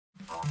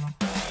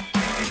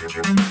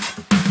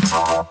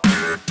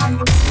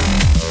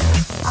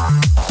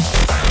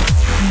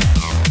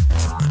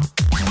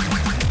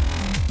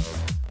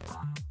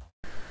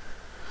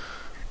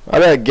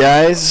Alright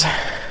guys,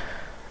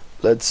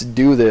 let's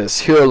do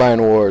this. Hero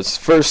Line Wars.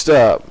 First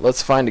up,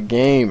 let's find a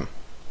game.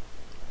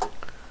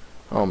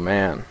 Oh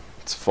man,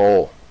 it's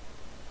full.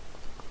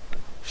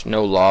 There's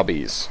no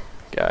lobbies,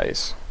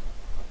 guys.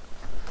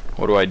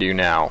 What do I do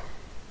now?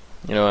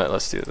 You know what,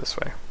 let's do it this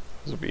way.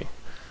 This will be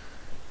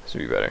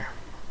better.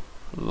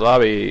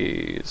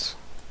 Lobbies.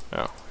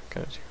 Oh,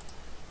 gotta do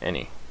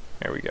any.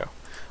 There we go.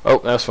 Oh,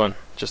 that's one.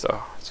 Just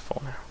it's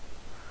full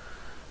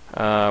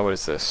now. What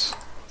is this?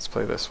 Let's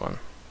play this one.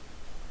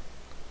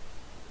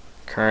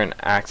 Current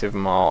active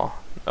mall.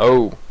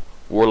 Oh,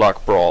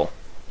 Warlock Brawl.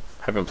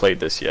 Haven't played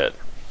this yet.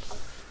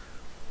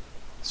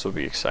 This will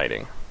be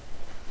exciting.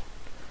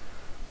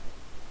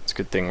 It's a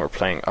good thing we're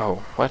playing.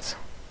 Oh, what?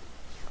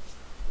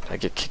 Did I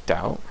get kicked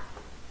out?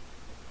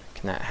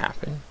 Can that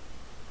happen?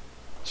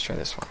 Let's try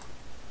this one.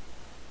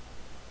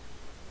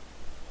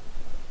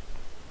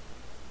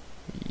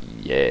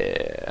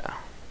 Yeah.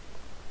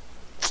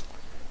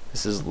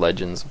 This is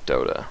Legends of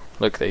Dota.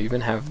 Look, they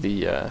even have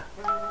the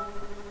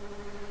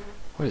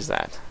what is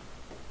that?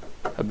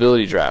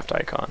 Ability draft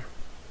icon.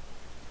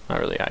 Not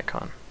really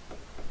icon.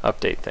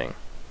 Update thing.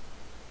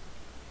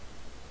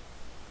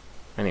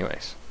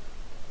 Anyways.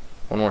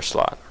 One more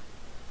slot.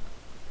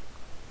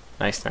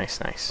 Nice, nice,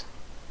 nice.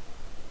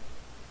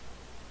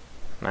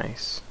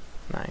 Nice,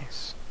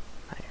 nice,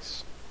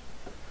 nice.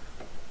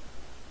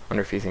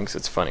 Wonder if he thinks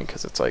it's funny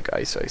because it's like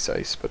ice, ice,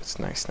 ice, but it's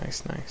nice,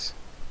 nice, nice.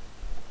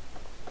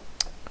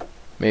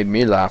 Made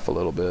me laugh a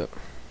little bit.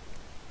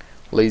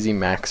 Lazy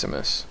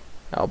Maximus.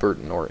 Albert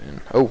Norton.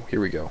 Oh, here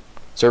we go.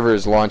 Server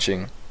is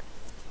launching.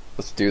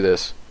 Let's do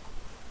this.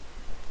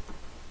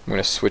 I'm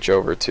going to switch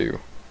over to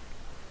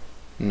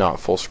not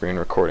full screen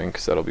recording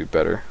because that'll be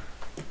better.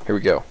 Here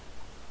we go.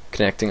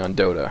 Connecting on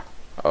Dota.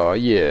 Oh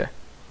yeah.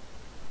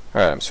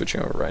 Alright, I'm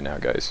switching over right now,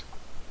 guys.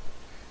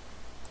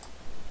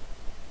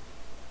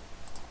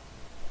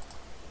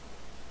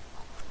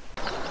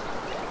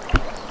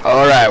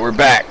 Alright, we're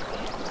back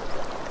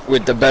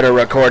with the better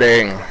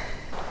recording.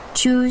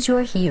 Choose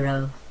your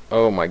hero.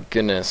 Oh my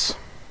goodness.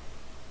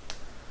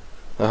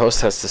 The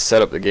host has to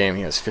set up the game.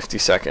 He has 50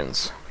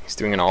 seconds. He's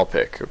doing an all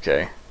pick,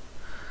 okay.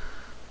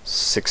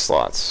 6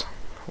 slots.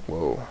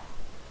 Whoa.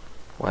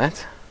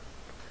 What?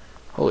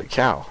 Holy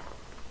cow.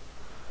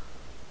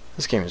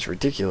 This game is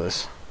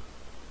ridiculous.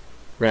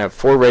 We're gonna have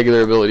 4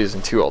 regular abilities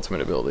and 2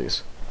 ultimate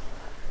abilities.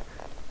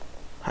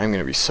 I'm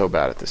gonna be so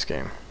bad at this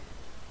game.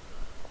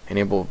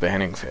 Enable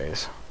banning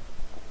phase.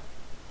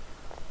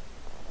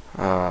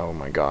 Oh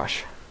my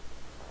gosh.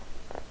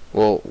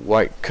 Well,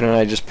 why couldn't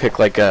I just pick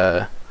like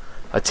a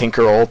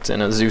Tinker ult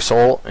and a Zeus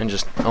ult and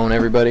just own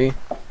everybody?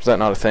 Is that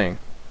not a thing?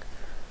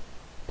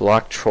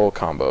 Block troll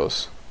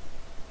combos.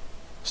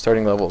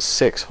 Starting level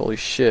 6. Holy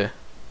shit.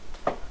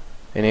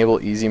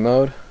 Enable easy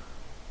mode.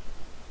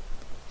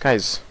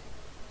 Guys,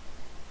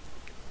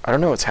 I don't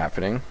know what's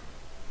happening.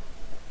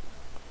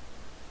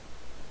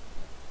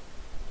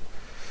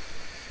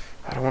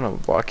 I don't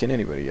want to lock in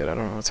anybody yet. I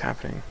don't know what's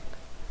happening.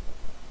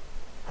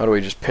 How do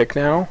we just pick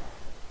now?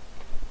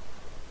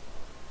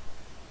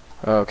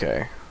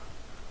 Okay.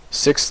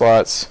 6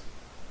 slots.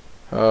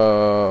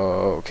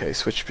 Oh, okay.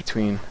 Switch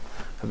between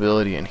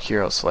ability and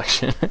hero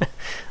selection.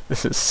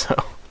 This is so...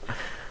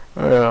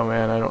 Oh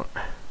man, I don't...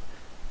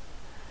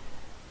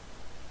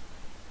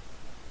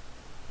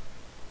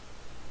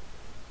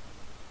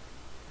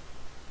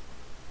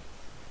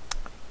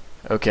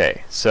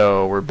 Okay,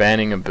 so we're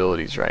banning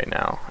abilities right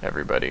now,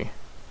 everybody.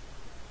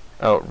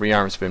 Oh,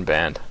 Rearm's been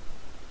banned.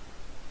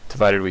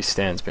 Divided We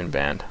Stand's been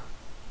banned.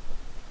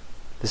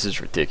 This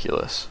is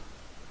ridiculous.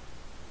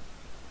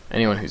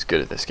 Anyone who's good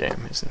at this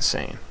game is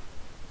insane.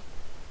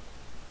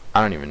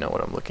 I don't even know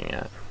what I'm looking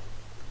at.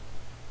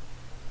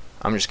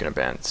 I'm just gonna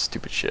ban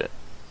stupid shit.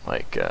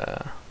 Like,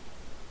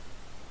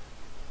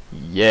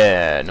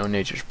 yeah, no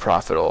nature's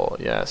prophet all.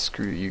 Yeah,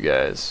 screw you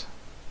guys.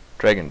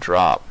 Drag and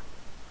drop.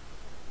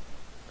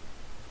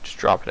 Just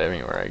drop it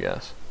anywhere, I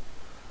guess.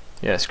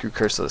 Yeah, screw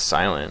Curse of the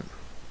Silent.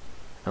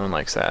 No one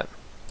likes that.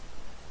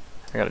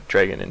 I gotta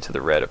drag it into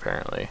the red,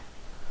 apparently.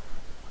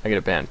 I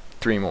gotta ban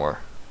 3 more.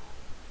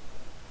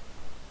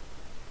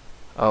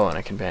 Oh, and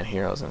I can ban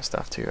heroes and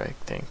stuff too, I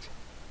think.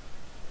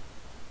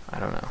 I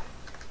don't know.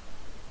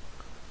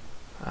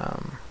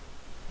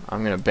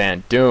 I'm gonna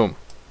ban Doom.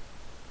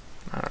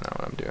 I don't know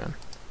what I'm doing.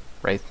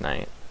 Wraith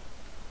Knight.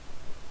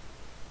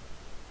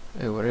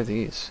 Ooh, what are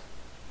these?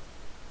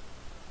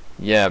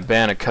 Yeah,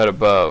 ban a cut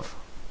above.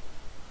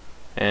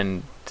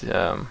 And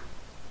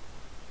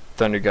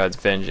Thunder God's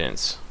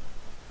Vengeance.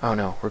 Oh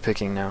no, we're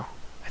picking now,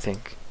 I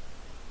think.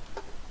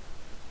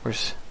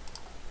 Where's...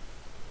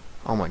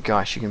 Oh my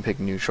gosh, you can pick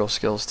neutral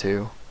skills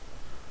too.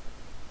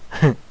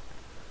 You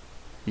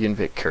can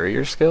pick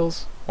courier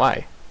skills?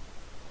 Why?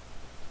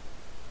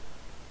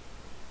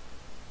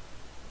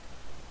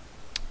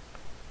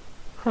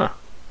 Huh.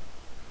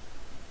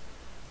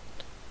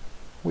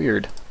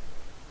 Weird.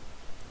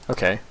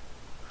 Okay.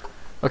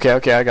 Okay,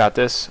 okay, I got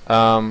this.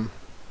 I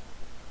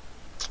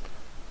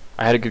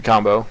had a good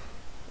combo.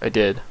 I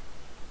did.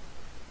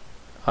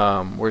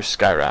 Where's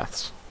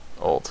Skyrath's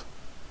ult?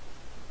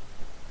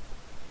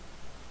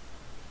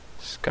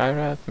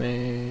 Skyrath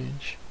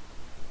Mage.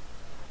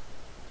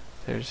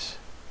 There's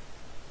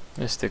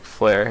Mystic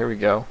Flare. Here we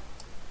go.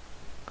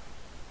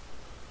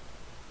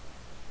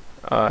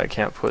 I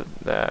can't put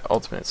that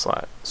ultimate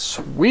slot.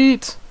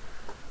 Sweet!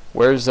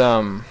 Where's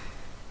oh,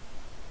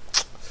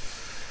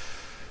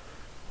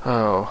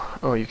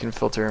 you can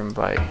filter him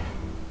by,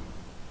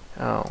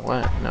 oh,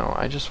 what? No,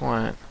 I just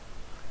want,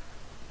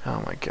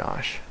 oh my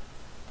gosh,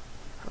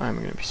 I'm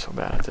gonna be so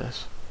bad at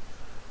this.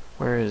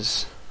 Where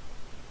is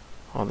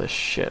all this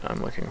shit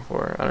I'm looking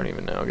for? I don't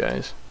even know,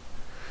 guys.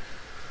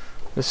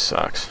 This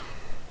sucks.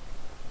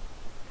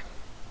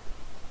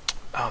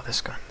 Oh,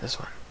 this one.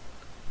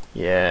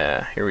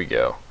 Yeah, here we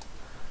go.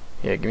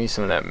 Yeah, give me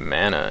some of that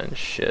mana and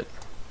shit.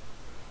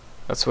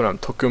 That's what I'm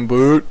talking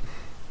about.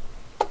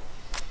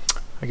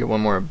 I get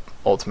one more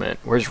ultimate.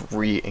 Where's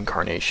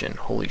reincarnation?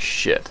 Holy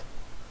shit.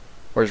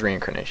 Where's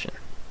reincarnation?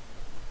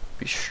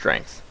 Be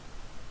strength.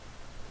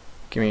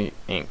 Give me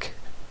ink.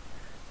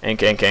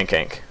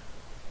 Ink.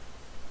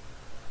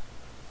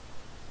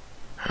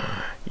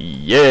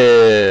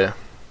 Yeah.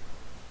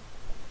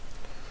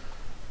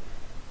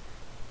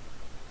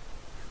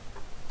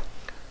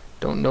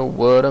 Don't know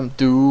what I'm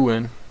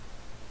doing.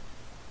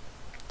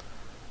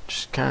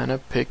 Just kind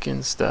of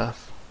picking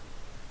stuff.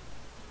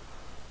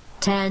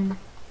 10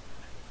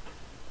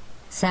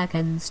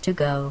 seconds to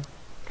go.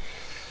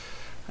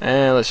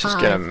 And let's just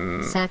get a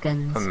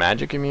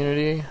magic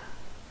immunity.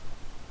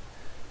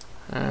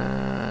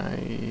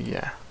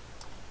 Yeah.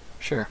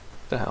 Sure.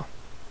 What the hell?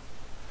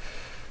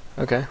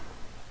 Okay.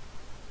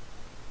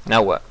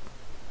 Now what?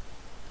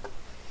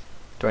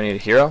 Do I need a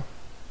hero?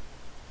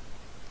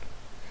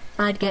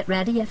 I'd get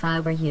ready if I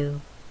were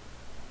you.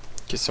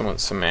 Get someone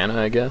some mana,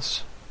 I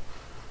guess.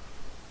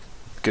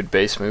 Good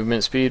base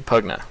movement speed.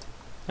 Pugna.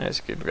 That's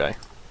a good guy.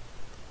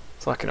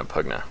 Let's lock in a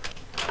Pugna.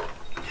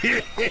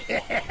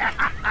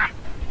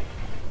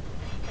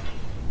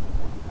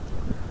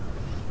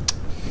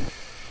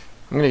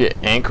 I'm gonna get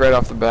Ank right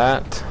off the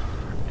bat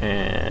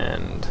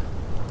and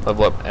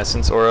level up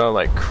Essence Aura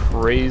like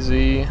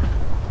crazy,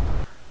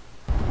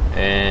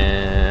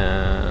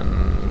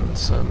 and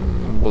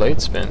some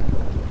Blade Spin.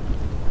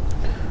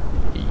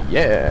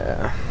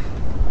 Yeah.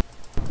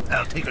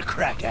 I'll take a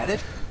crack at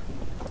it.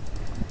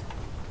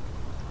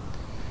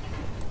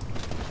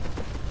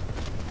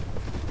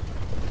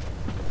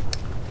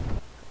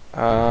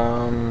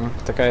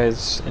 That guy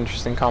has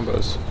interesting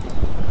combos.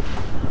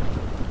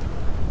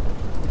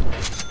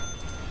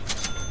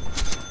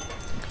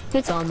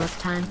 It's almost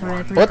time for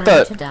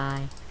everybody to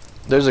die.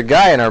 There's a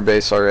guy in our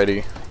base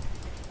already.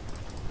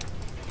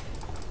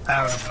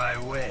 Out of my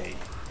way.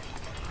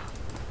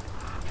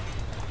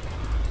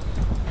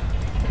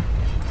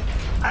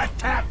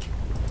 Attack!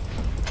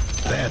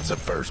 That's a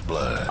first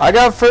blood. I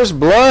got first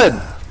blood!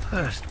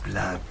 First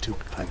blood to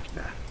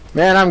Pugna.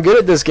 Man, I'm good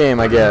at this game,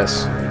 I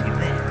guess.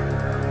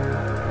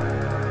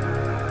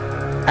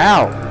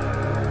 Ow!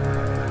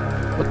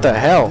 What the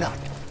hell?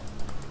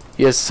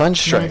 He has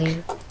Sunstrike.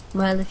 Ready?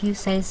 Well, if you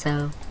say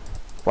so.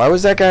 Why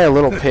was that guy a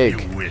little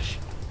pig? You wish.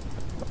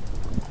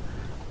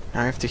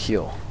 Now I have to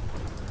heal.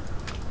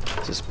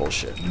 This is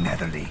bullshit.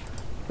 Netherly.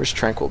 Where's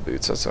Tranquil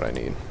Boots? That's what I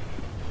need.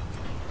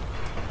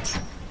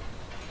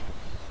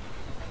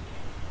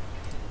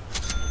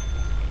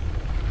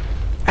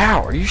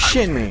 Ow, are you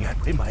shitting me?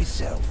 I'd be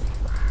myself.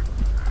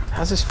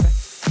 How's this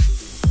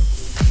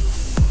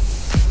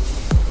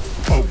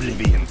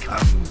Oblivion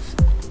comes.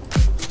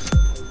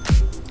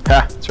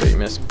 Ha! That's right, you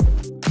missed.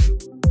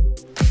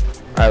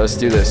 Alright, let's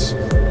do this.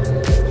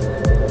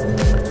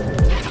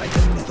 Like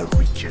the nether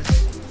reaches.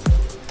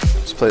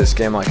 Let's play this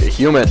game like a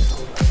human.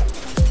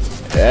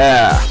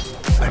 Yeah!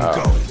 I'm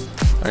going. I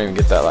didn't even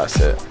get that last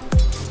hit.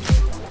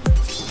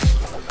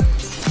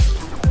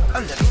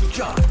 A little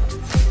jaunt.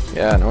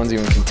 Yeah, no one's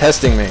even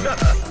contesting me.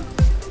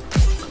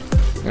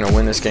 I'm gonna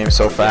win this game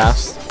so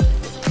fast.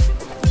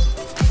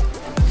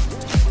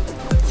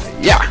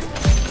 Yeah!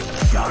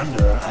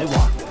 Yonder I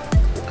wander.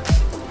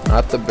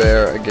 Not the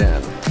bear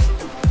again.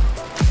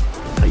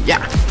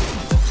 Yeah!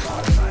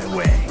 On my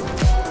way.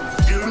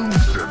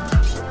 Illusion.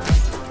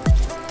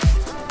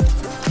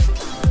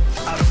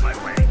 Out of my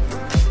way.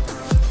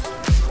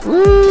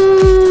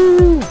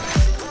 Woo!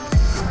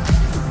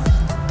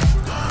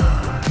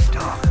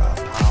 Darker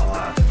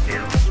power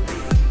fills me.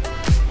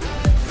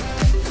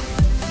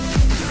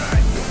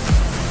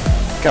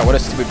 God, what a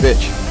stupid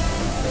bitch.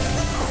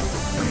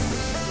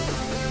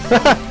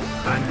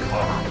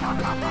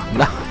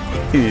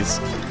 Nice!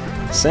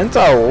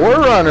 Centaur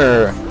War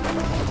Runner!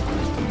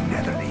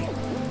 Netherly.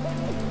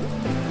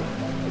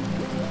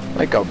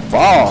 Like a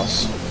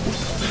boss.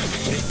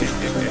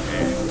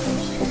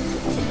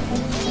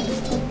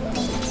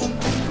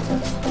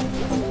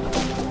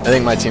 I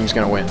think my team's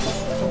gonna win.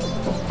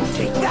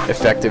 Take that.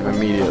 Effective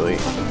immediately.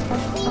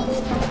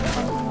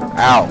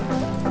 Ow.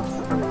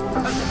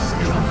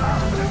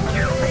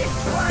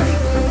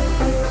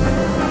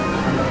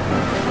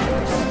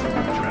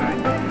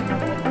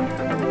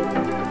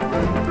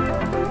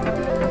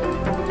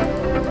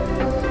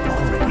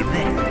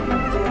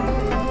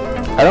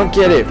 I don't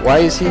get it. Why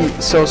is he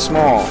so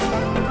small?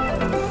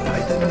 By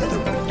the nether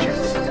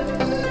witches.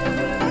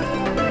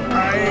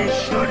 I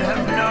should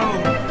have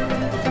known.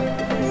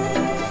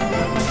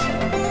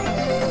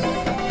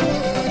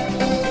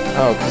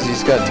 Oh, because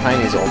he's got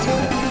Tiny's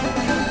ultimate.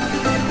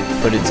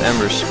 But it's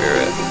Ember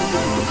Spirit.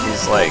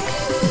 He's like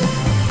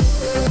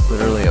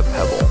literally a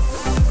pebble.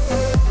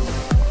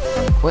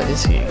 What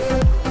is he?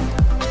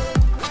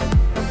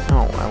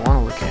 No, I want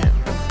to look at him.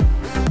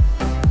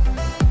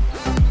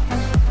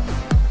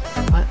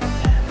 What?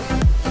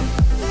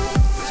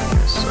 This game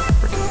is so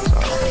freaking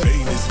bizarre.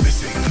 Vein is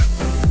missing.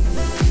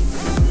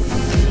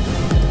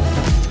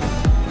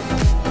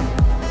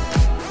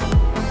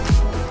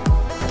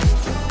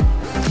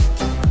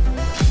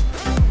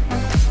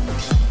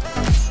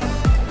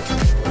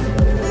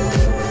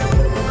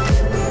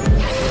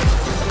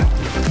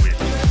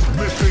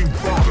 Missing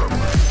bottom.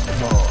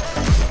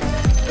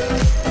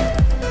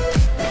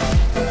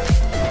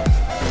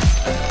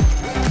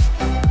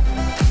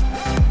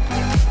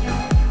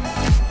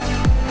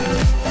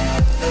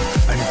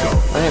 And go.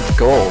 I have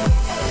gold.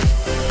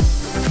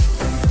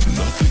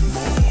 Nothing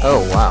more Oh,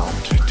 wow. to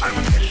take.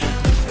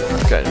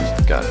 Okay,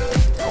 just got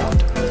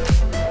owned.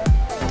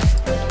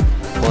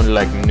 Owned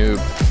like noob.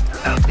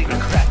 I'll take a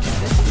crack at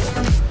this.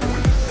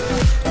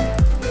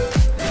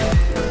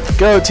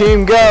 Go,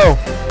 team, go!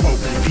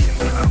 Oblivion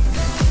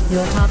comes.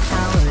 Your top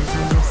tower is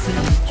under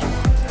siege.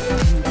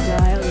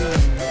 Dial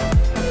in.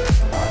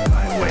 On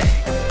my way.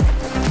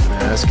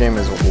 Man, this game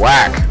is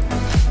whack.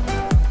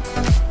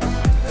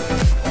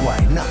 Why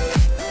not?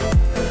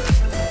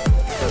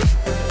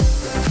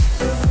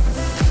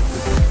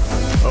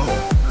 Oh,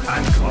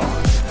 I'm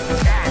gone.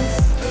 That's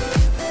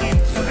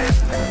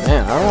interesting.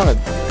 Man, I don't want to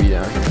be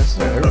down here. This is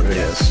where everybody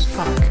is.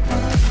 Fuck.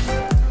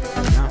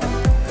 No.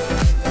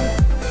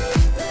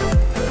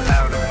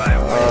 Out of my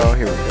way. Oh,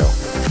 here we go.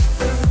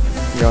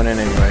 I'm going in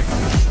anyway.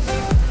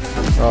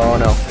 Oh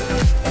no.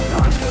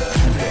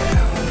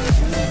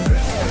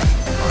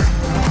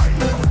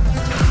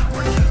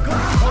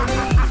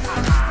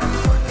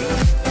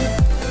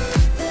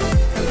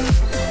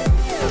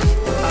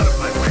 Out of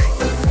my way.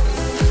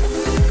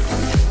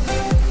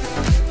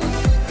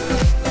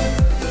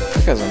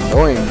 That guy's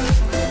annoying.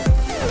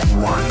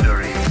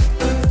 Wandering.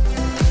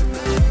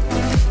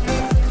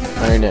 I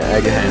need to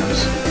egg hams.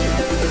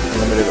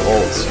 Limited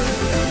ults.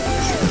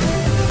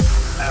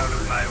 Out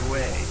of my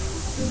way.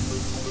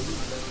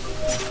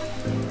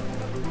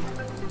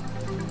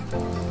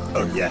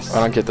 Oh yes. I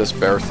don't get this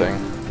bear thing.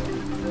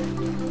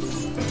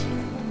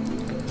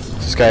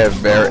 Does this guy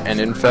have bear and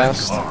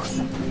infest? On.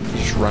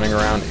 Just running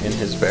around in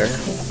his bear?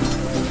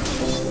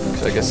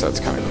 So I guess that's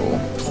kind of cool.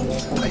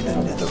 By the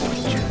nether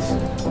witches.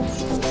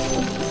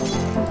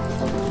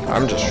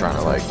 I'm just trying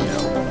to, like, you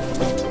know,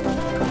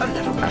 A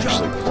little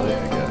actually jump. play, I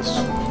guess.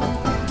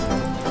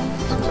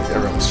 Seems like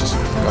everyone's just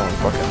going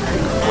fucking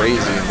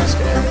crazy in this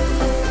game.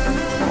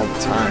 All the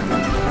time.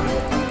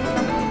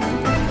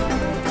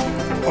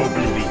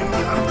 Oblivion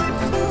comes.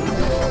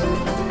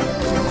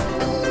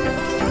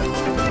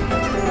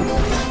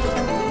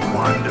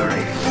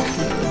 Wandering.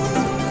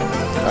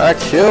 I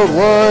killed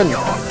one! You're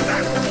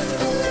back.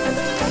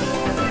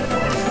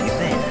 Only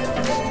there.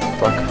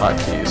 Fuck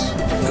hotkeys.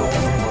 Go.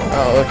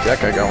 Oh, look, that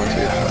guy got one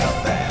too.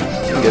 Well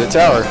there. You can get a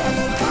tower.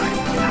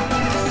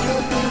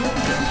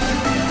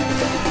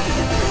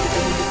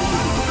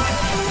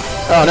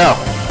 Oh no!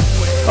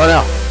 Oh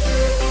no!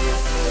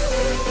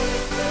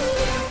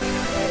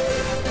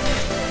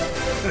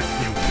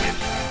 You win.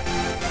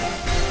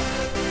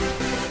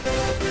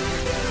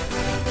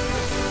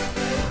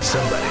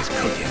 Somebody's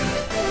cooking.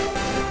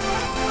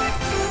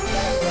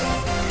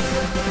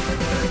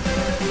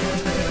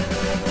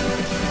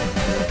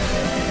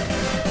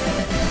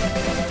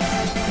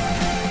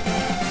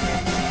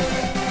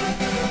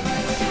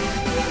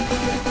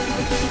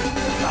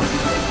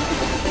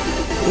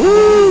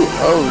 Woo!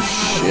 Oh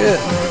shit!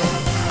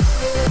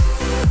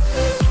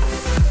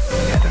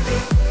 Enemy.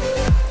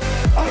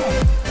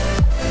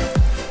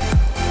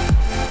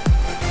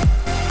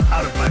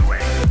 Out of my way.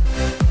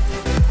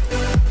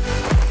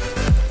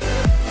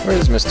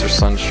 Where's Mr.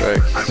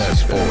 Sunstrike? I'm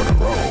just forward a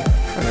roll.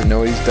 I don't even know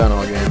what he's done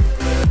all game.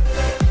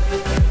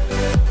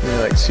 Let me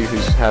like see who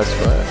has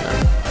what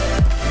now.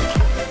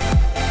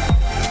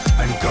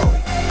 I'm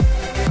going.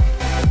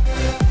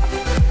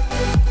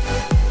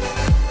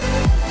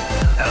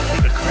 I'll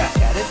take a crack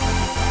at it.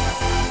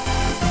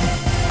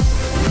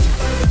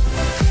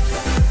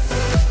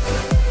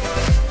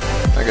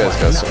 That guy's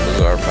got some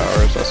bizarre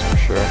powers, that's for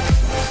sure.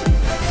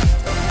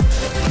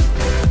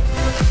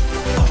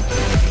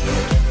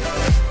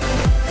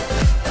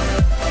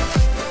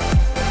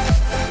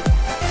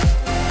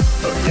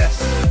 Oh yes.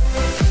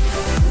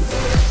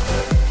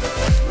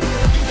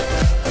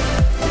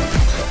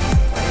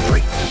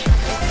 Reach.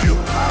 You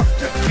have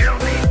to kill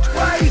me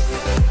twice.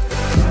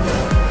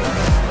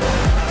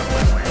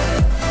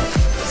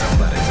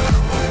 Somebody's on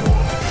a roll.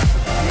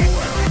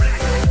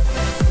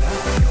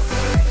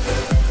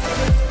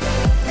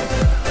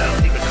 I'll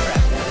take a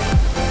crack at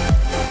it.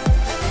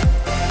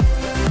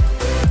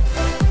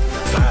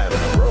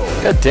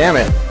 God damn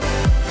it.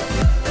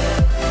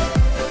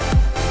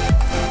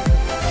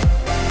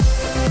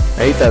 I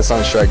hate that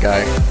Sunstrike guy.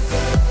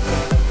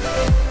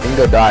 You can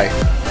go die.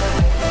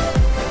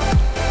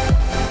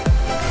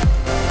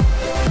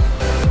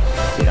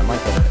 Dude, I'm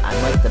like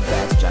the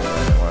best jungler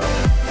in the world.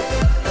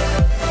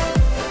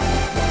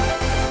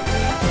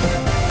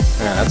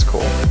 Yeah, that's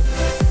cool.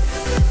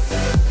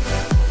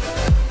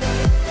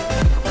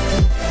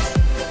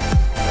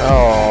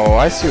 Oh,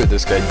 I see what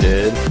this guy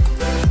did.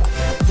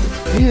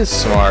 He is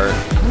smart.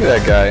 Look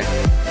at that guy.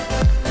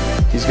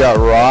 He's got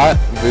Rot,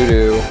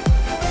 Voodoo,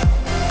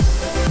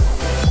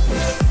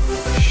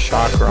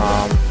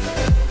 Chakram,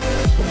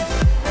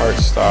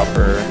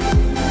 Heartstopper,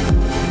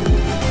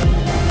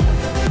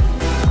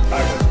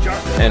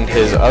 and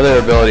his other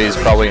ability is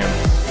probably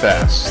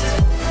Infest.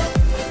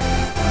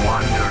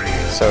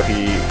 So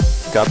he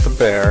got the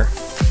bear,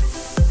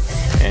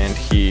 and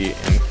he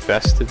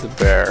infested the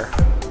bear,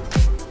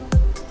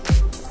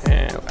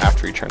 and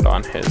after he turned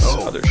on his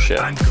other shit,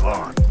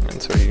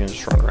 and so he can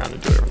just run around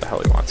and do whatever the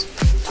hell he wants.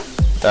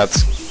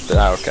 That's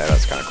okay.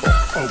 That's kind of cool.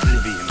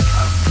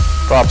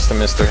 Props to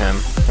Mr. Him,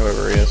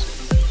 whoever he is.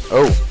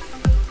 Oh,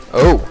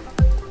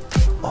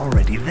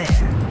 Already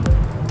there.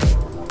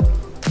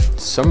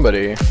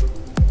 somebody is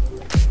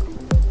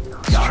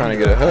trying to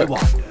get a hook.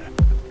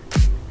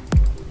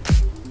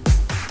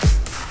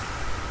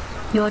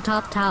 Your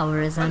top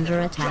tower is under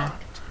attack.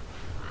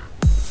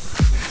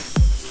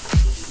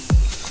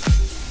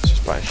 Let's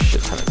just buy a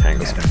shit ton of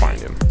tangles to find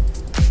him.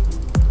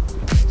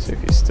 See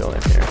if he's still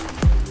in here.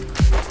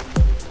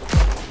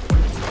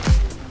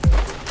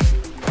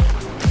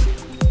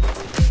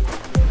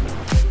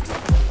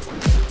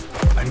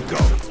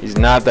 He's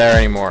not there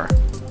anymore.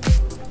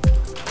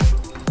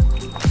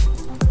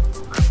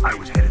 I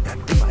was headed that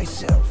way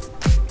myself.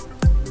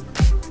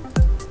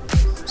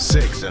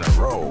 6 in a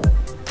row.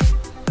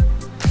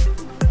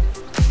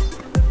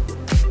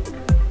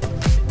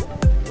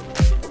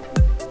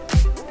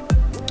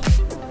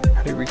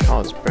 How do you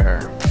recall his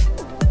bear?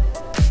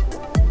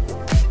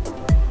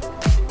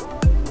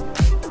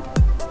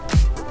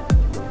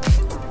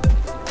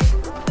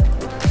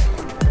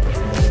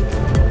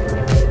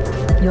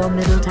 Your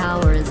middle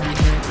tower is under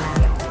attack.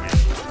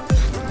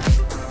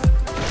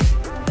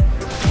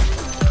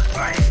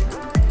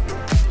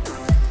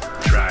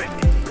 Try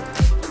me.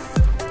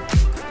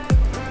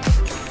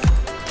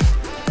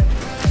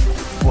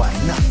 Why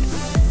not?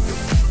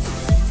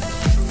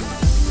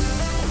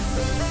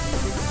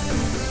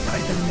 By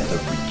the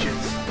nether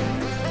reaches.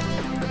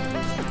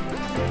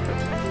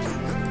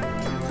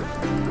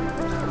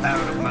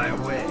 Out of my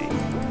way.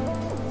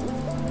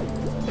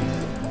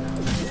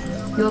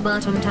 Your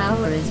bottom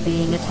tower is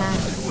being attacked.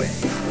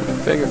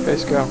 Figure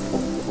face go.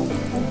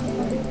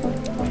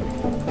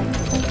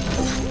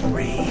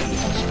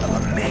 Rage of a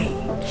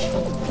mage.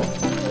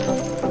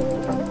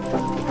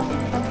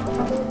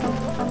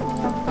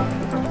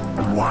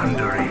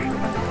 Wandering.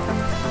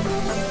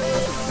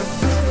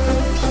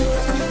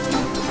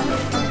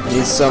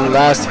 Need some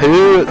last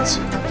hits.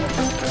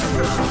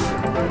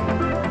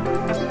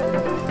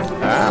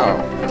 Ow.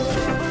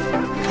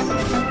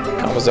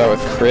 Combos out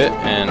with crit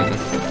and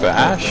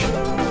bash.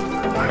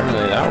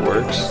 Apparently that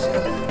works.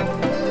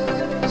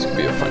 This could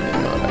be a fun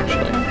game mode,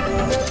 actually.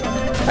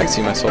 I can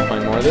see myself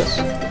playing more of this.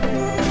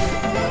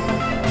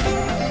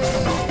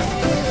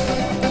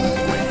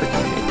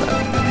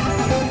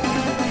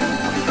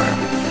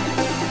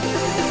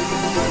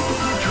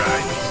 Try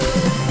me.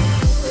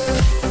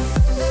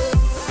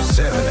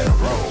 7 in a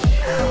row.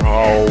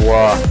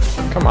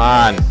 Oh, come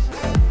on.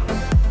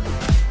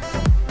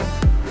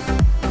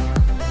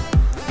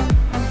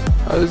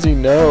 How does he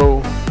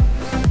know?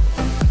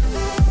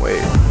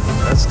 Wait,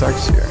 that's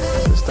Darkseer.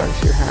 What does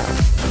Darkseer have?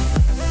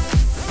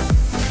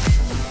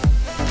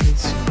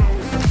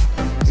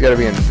 He's gotta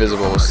be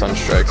invisible with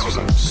Sunstrikes or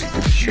some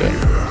stupid shit.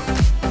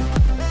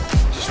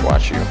 Just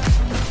watch you.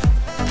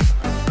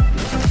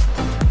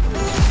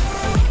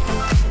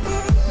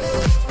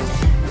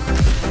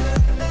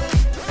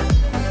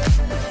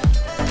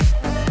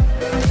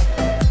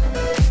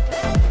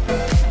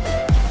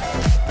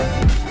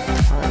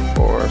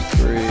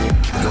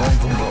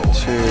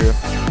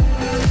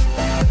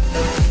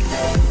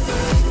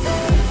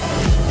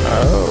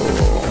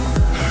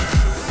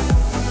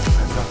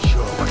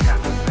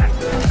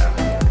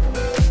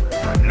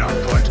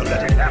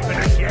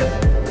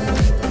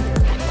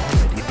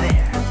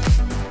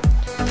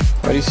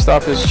 Why'd he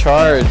stop his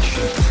charge?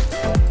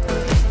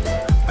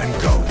 And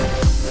go.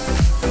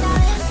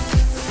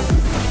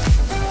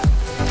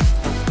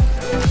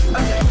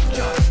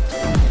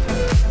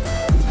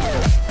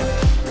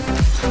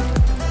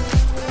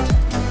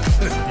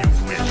 You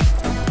wish.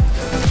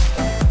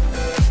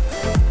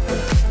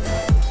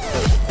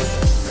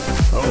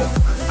 Oh,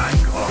 I'm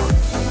gone.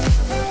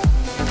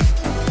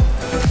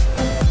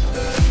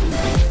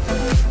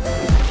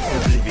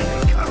 Oblivion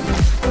comes.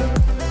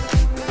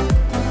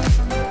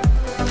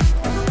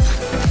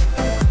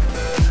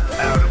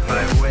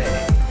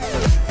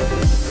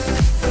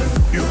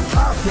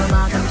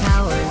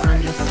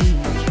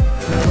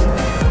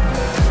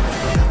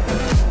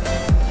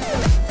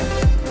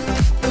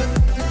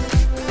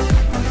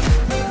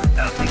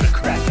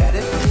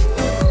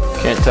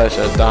 touch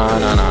it. Da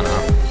na na na.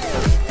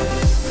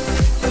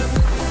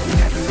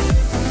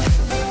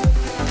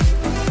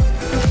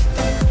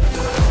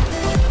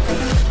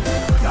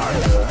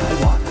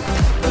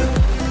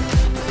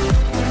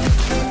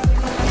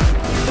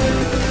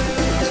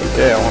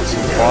 Okay, I want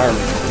some farm.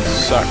 You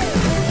suck.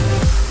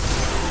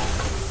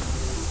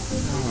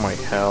 Oh my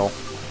hell.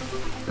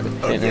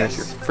 Hitting with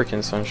your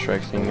freaking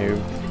Sunstrike, you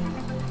noob.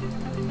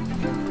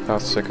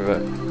 Not sick of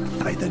it.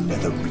 By the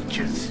nether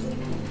reaches.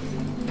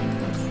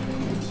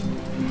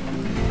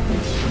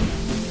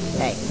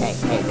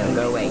 Hey, no,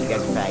 go away, you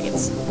guys are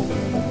faggots.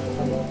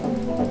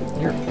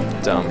 You're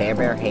dumb.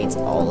 Bear hates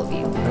all of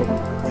you.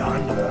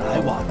 Yonder I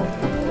wander.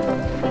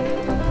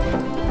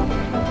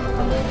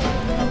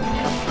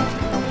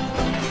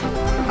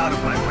 Out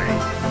of my way.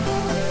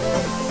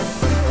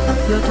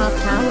 Your top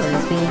tower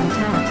is being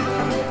attacked.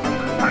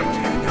 I'm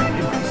taking it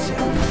in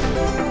myself.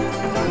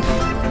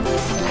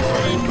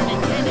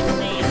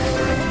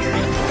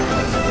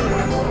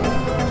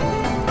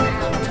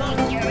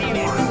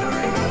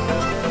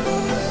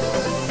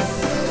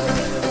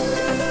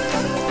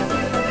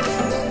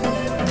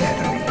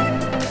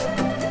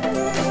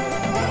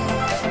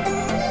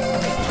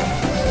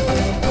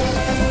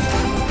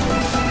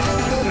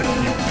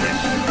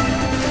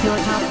 Your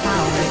top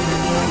tower is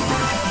under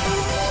attack.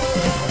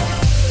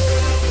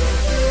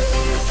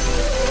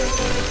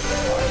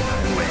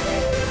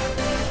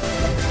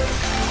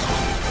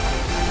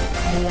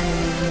 The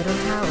enemy's middle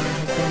tower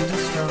has been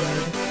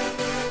destroyed.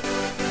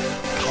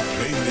 Our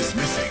plane is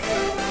missing.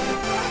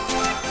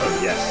 Oh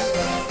yes.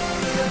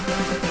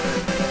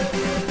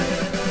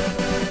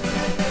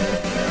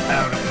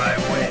 Out of my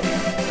way.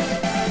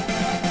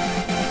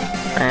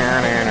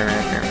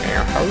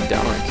 How are we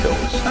down on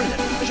kills? A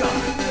little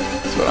jaunt.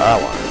 That's what I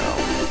want to know.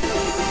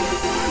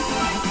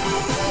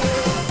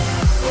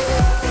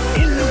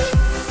 Illusion.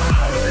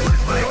 This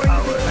is my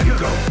power. And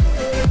go.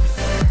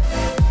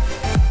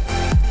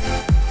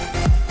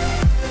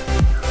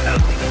 I'll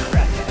take a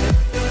crack at it.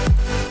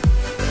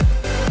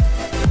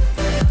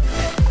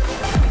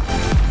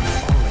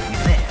 Already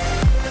there.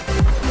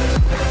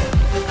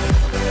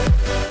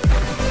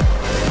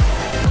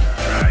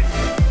 Try.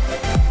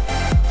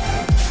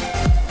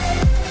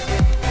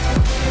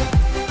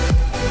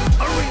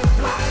 A real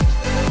blast.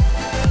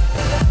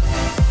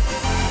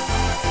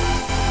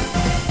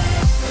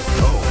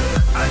 Oh,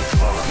 I'm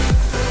far.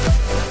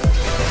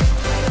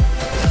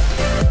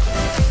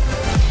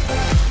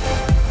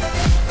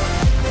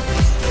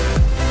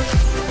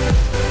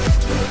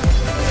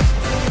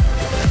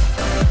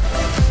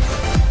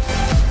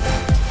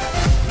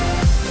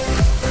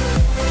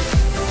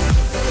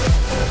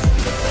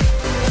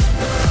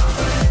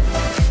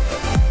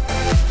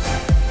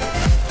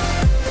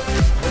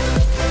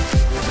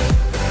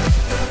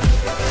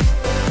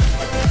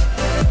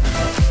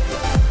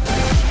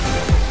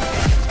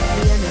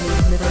 The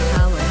enemy's middle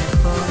tower has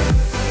fallen.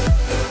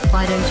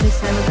 Why don't you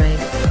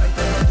celebrate?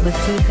 With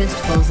 2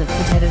 fistfuls of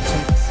potato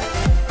chips.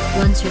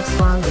 Once you've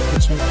swallowed the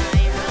chip,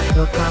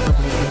 you'll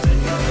probably get a new.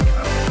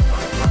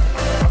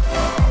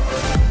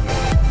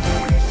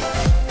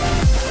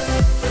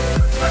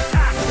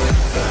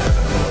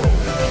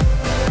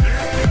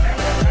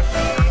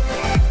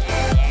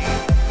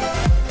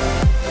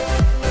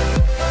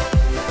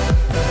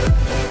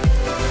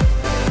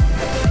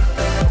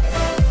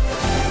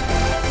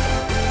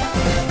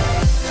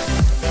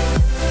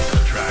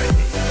 Try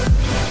me.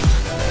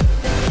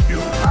 You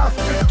have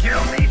to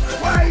kill me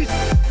twice.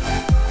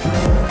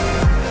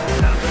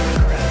 Now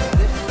grab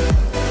this.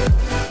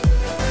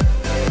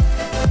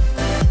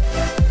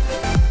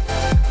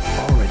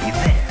 Already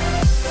there.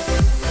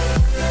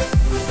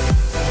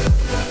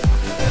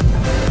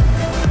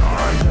 I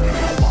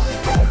want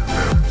them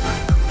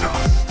to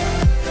dust.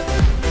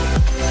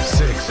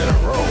 6 in a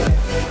row.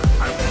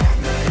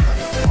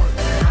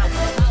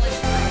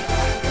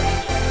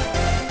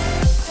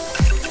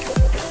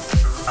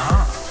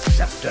 Ah,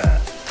 scepter.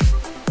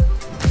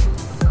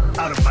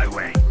 Out of my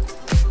way.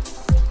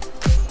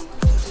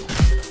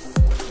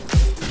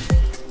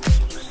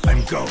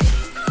 I'm going.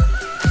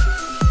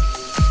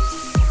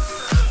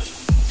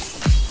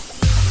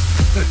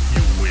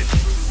 You wish.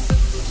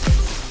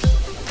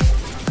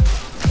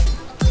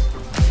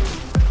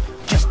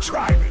 Just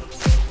try me.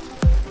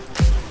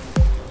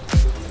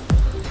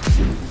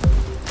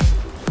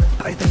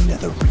 By the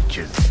nether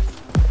reaches.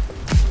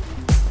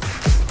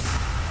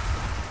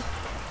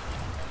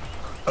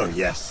 Oh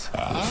yes.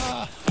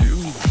 You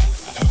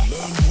have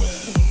learned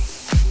well.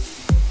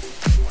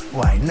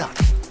 Why not?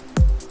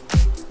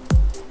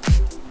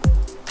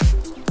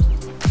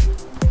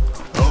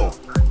 Oh,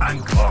 I'm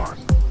gone.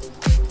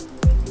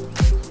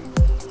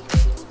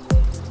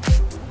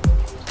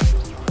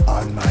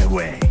 On my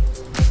way.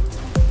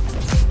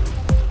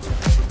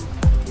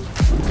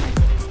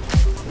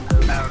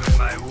 Out of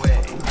my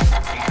way.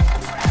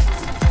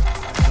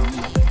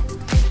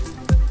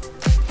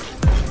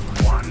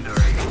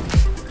 Wandering.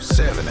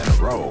 7 in a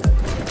row.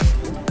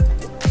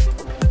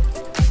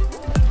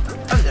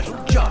 A little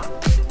jaunt.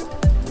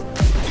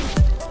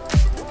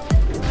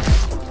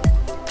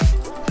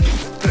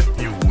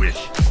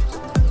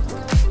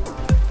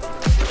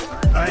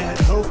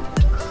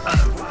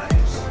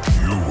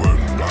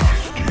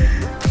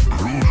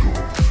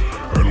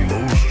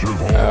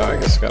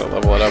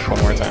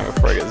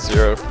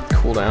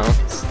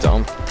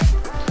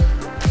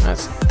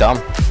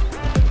 dumb.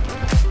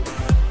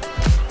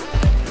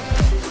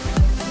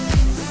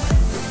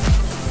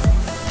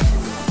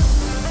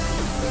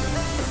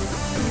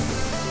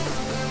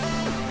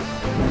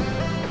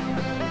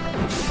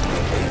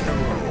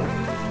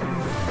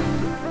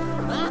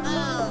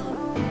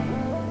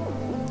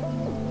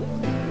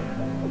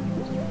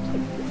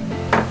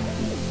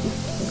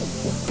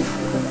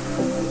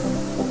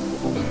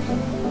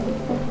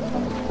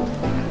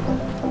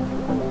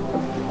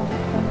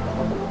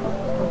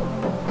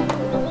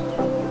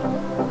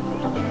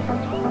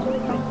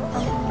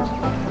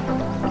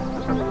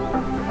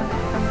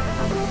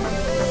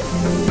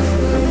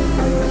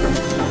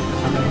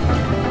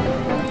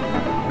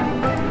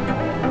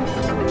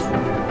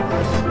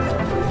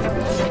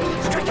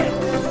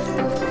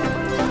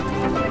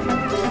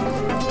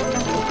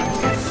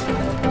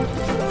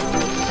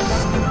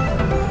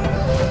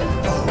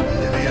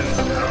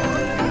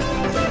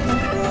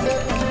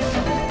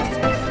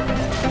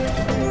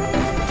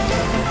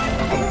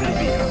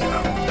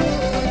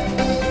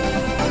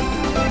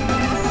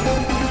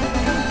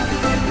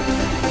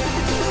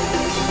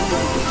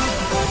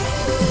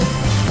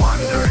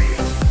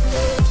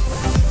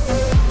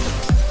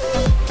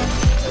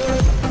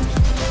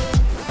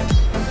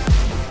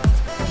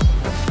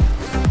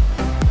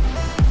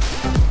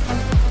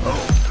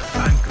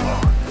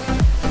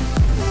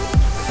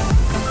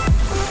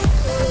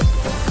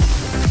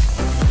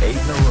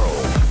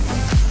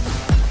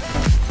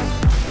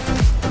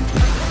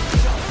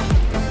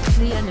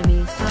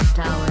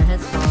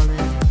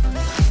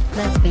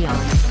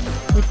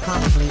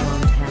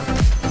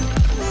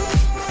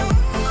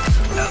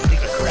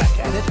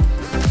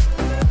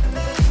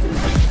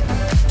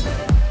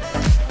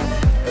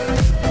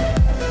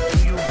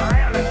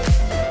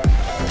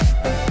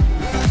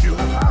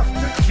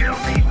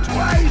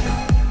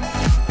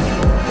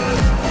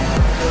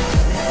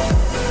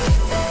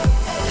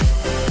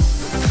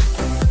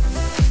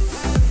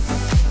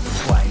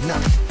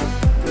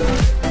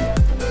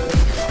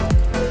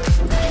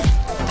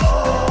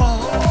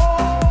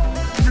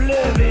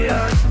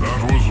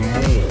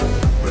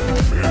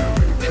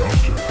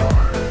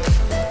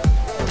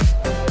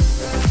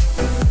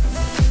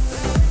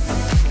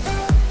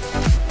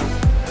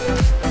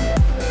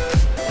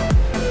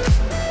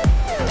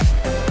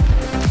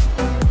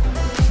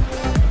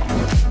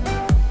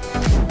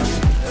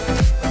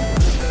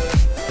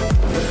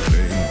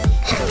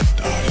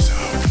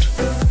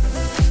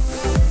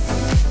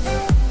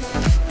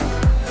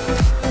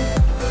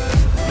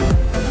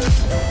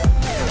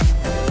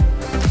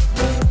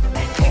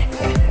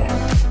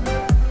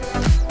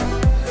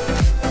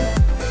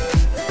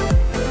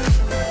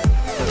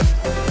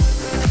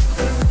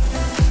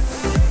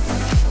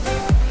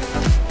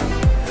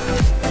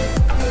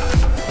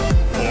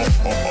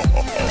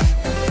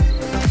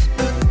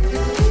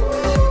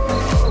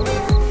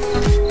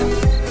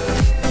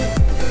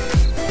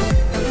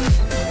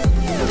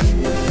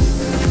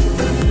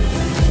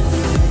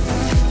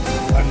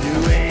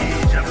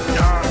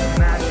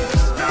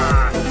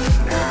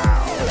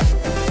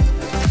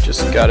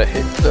 Gotta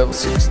hit level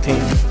 16.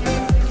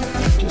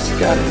 Just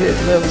gotta hit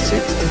level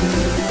 16.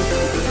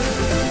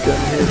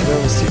 Gotta hit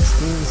level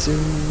 16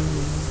 soon.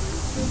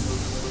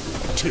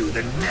 To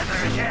the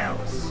nether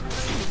hells.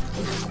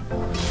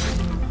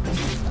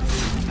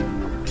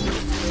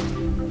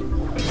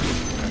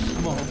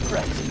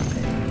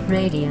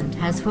 Radiant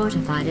has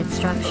fortified its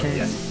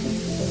structures.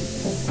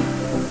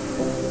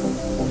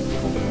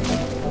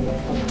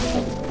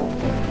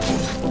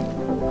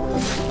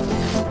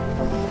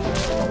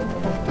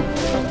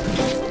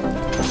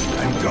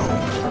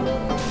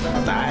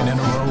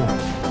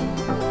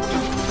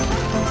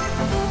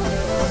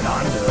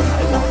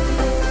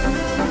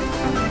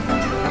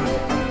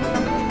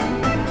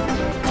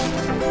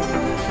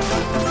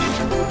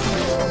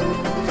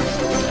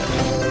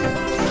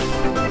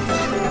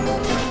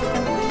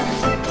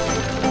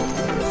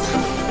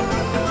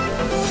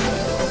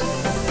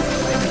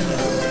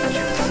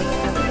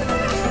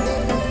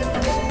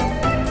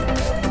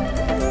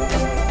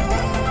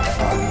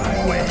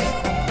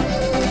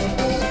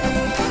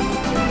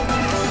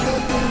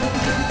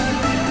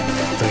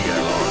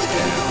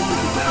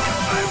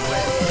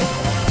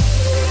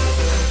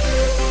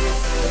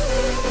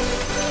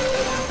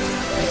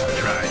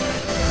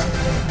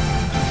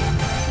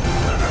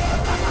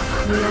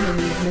 The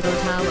enemy's middle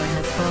tower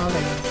has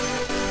fallen.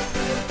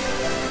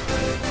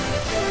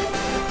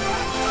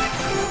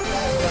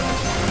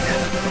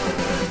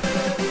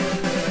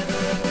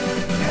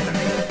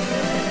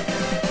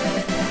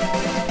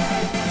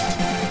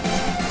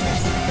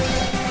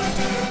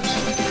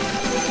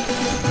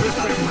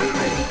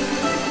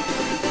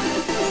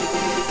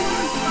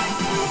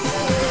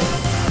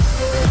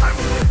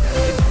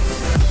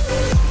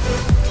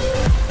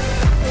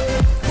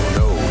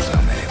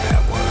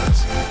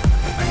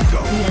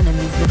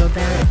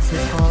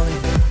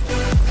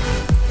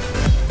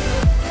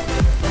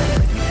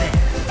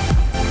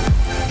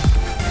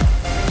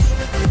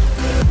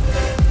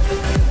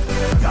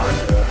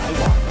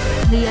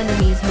 The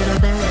enemy's middle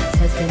barracks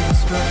has been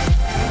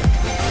destroyed.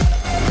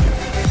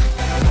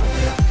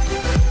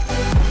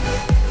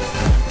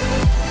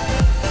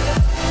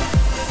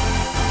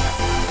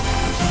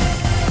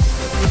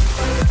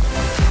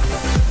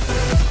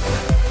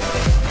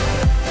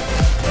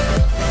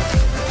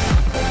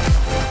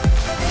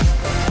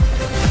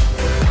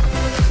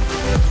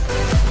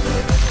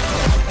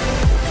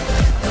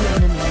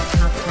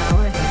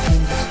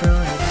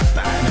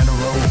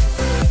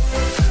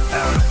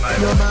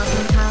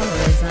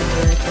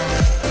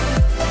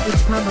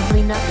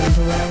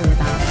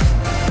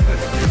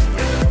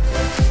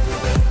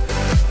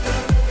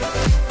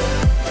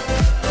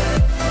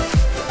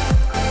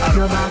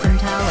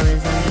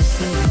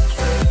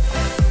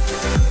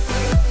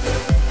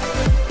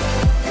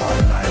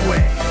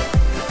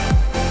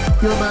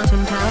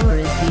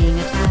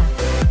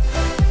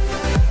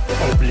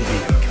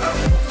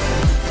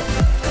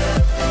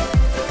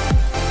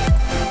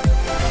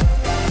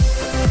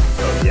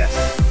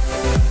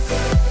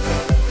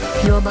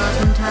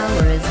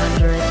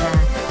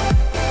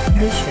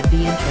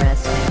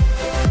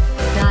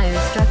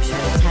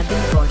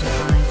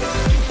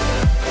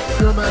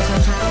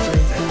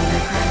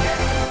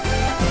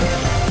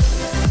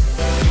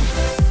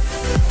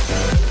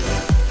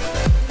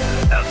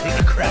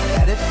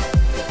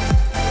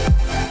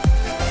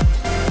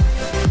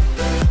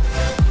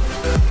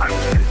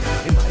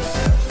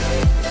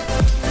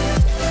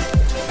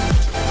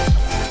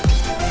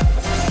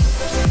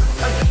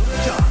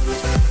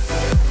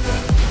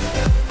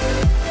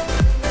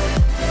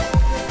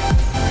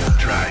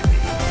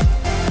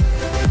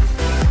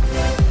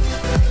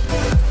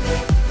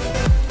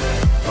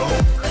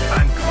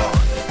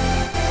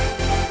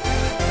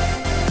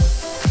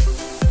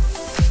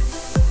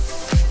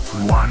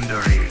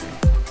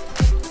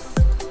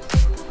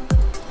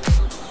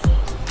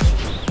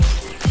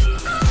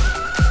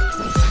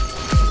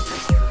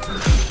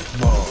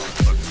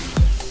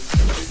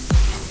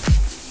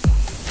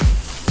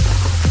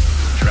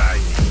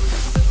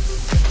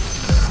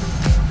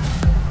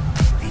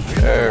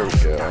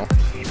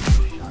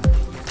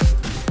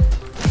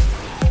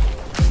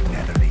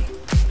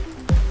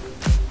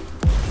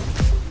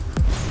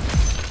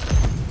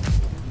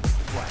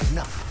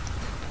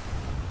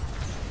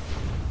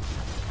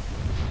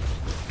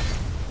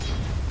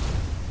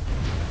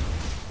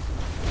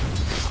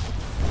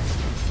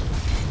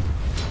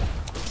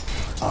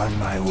 On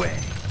my way.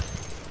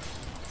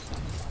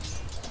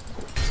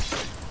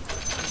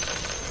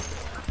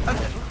 A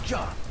little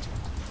jaunt.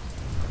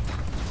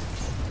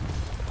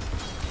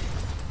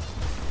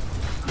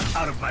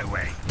 Out of my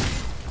way.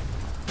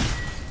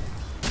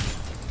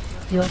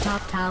 Your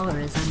top tower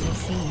is under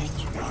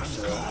siege.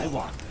 I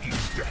want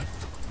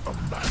death. A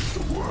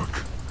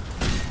masterwork.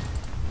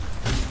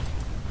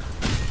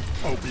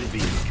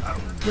 Oblivion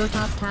comes. Your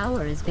top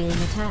tower is being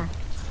attacked.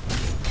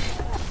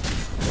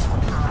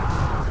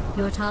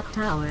 Your top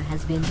tower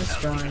has been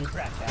destroyed.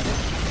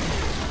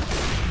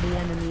 The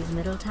enemy's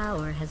middle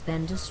tower has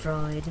been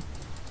destroyed.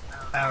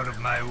 Out of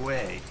my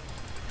way.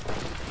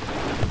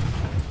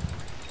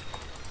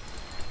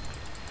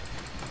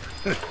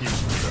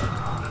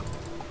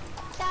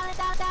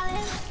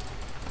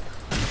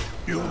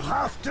 You'll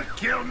have to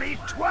kill me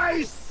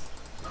twice!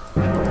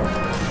 The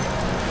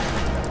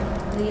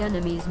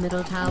enemy's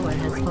middle tower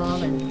has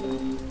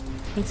fallen.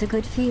 It's a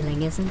good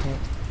feeling, isn't it?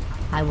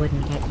 I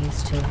wouldn't get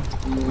used to it.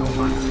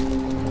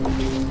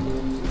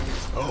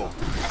 Oh,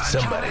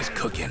 Somebody's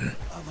cooking.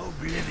 of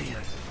oblivion.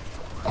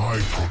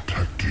 I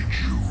protected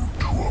you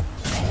to a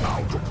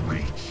Out of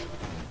reach.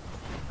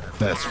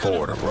 That's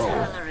 4 in a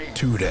row.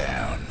 2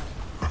 down.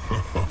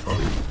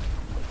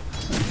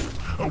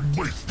 A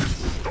wasted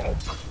stomp.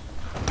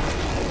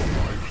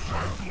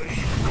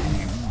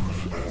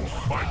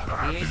 My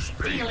path is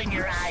stealing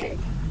your eye.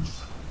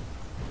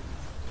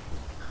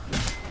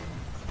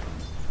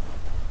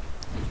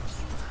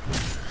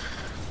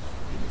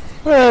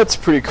 Well, it's a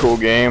pretty cool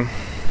game.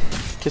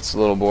 Gets a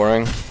little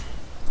boring.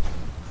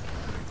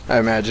 I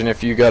imagine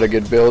if you got a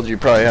good build, you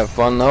probably have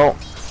fun though.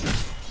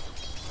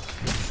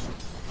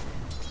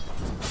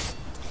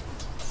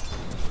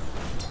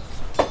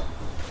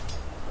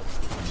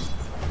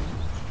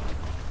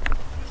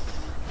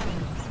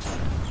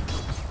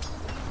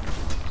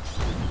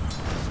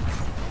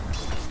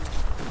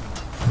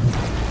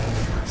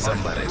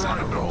 Somebody's on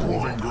a roll.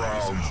 Proving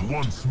grounds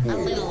once more. A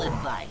little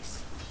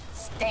advice.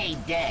 Stay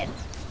dead.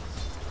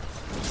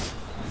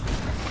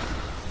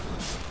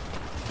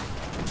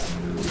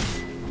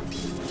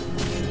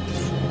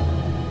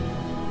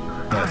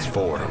 That's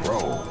 4 in a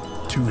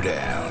row. 2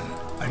 down.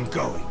 I'm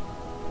going.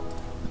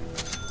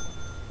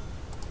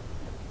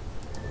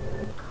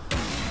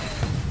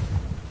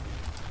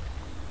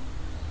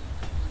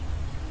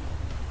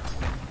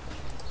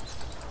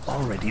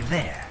 Already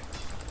there.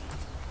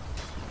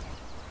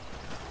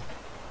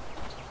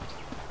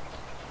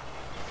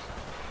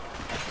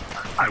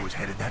 I was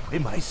headed that way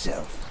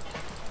myself.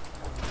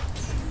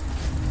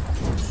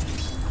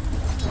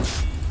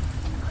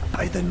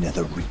 By the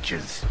nether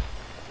reaches.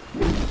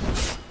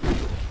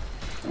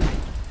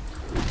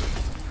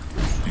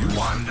 You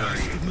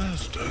wandering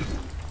master.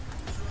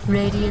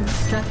 Radiant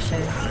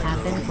structures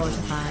have been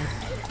fortified.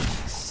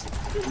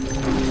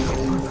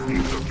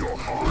 Beat of your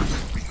heart.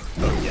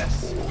 Oh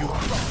yes, you are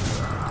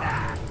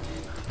wrong.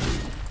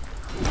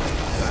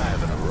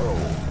 5 in a row.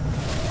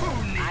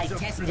 I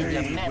tested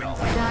your metal.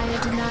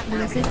 Dire did not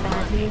lose as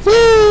badly as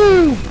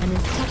Woo! and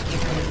is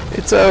technically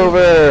It's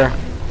over.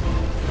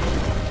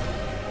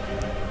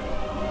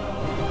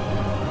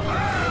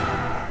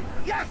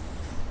 Yes!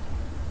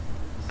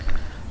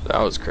 That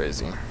was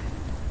crazy.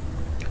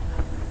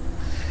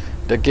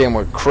 That game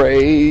went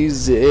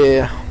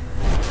crazy. I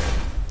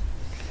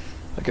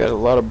got a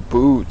lot of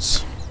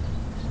boots.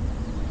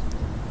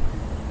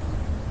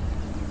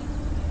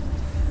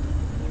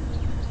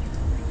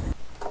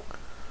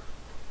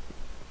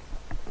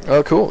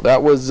 Oh, cool.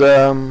 That was,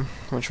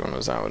 which one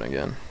was that one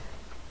again?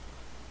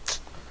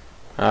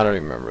 I don't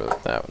even remember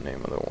what that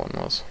name of the one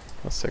was.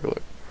 Let's take a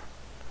look.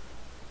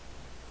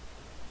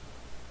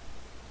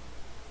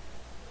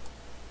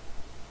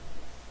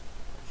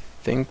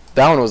 I think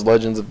that one was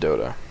Legends of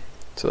Dota.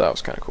 So that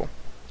was kind of cool.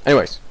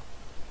 Anyways,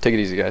 take it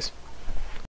easy, guys.